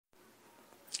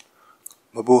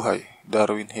Mabuhay,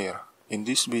 Darwin here. In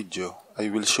this video, I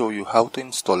will show you how to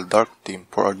install dark theme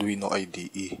for Arduino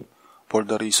IDE. For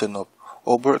the reason of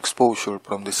overexposure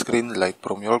from the screen light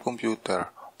from your computer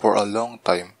for a long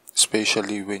time,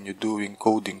 especially when you're doing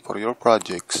coding for your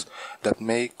projects that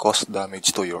may cause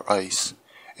damage to your eyes.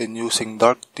 And using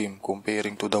dark theme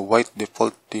comparing to the white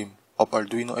default theme of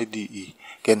Arduino IDE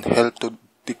can help to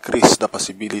decrease the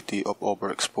possibility of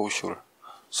overexposure.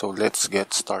 So let's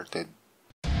get started.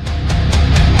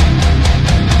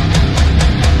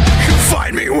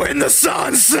 Find me when the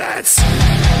sun sets.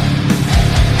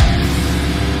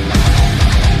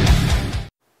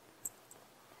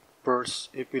 First,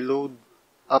 if we load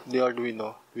up the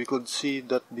Arduino, we could see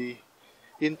that the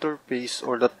interface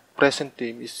or the present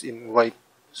theme is in white.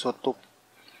 So to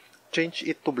change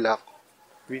it to black,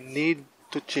 we need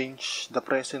to change the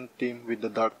present theme with the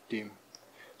dark theme.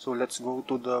 So let's go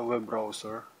to the web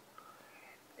browser,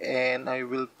 and I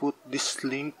will put this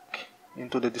link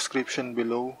into the description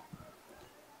below.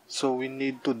 So we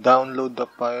need to download the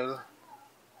file.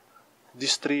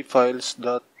 These three files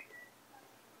that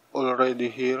already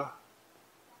here.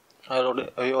 I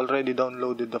already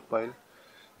downloaded the file.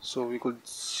 So we could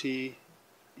see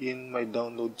in my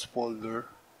downloads folder.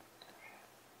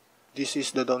 This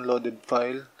is the downloaded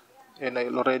file, and I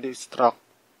already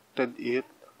extracted it.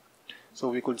 So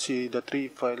we could see the three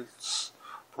files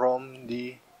from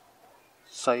the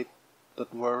site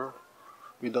that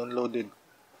we downloaded.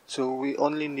 So we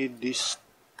only need this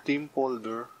theme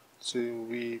folder, so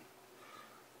we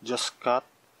just cut.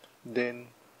 Then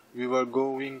we were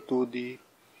going to the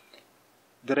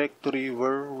directory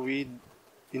where we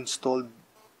installed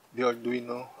the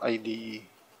Arduino IDE.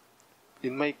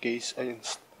 In my case, I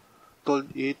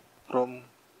installed it from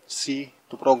C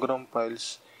to program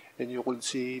files, and you could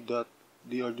see that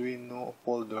the Arduino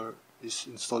folder is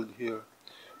installed here.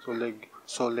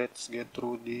 So let's get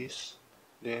through this.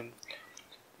 Then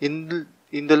in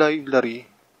the library,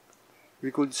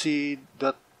 we could see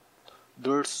that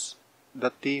there's the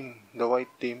white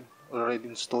theme already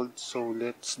installed. So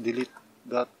let's delete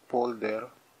that folder.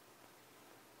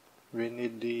 We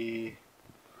need the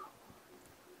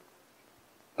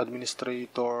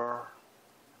administrator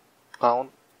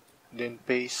account, then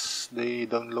paste the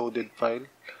downloaded file,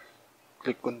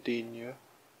 click continue,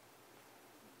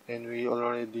 and we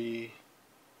already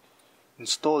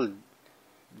installed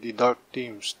the dark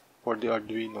themes for the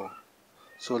Arduino.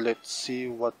 So let's see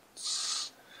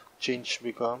what's change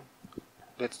become.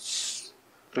 Let's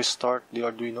restart the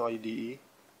Arduino IDE.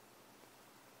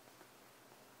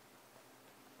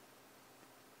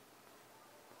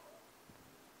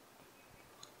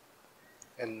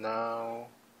 And now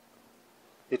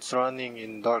it's running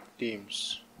in dark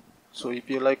themes. So if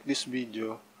you like this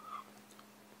video,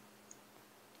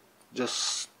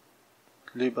 just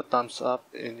leave a thumbs up,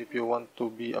 and if you want to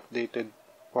be updated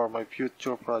for my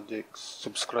future projects,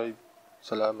 subscribe.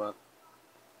 Salamat.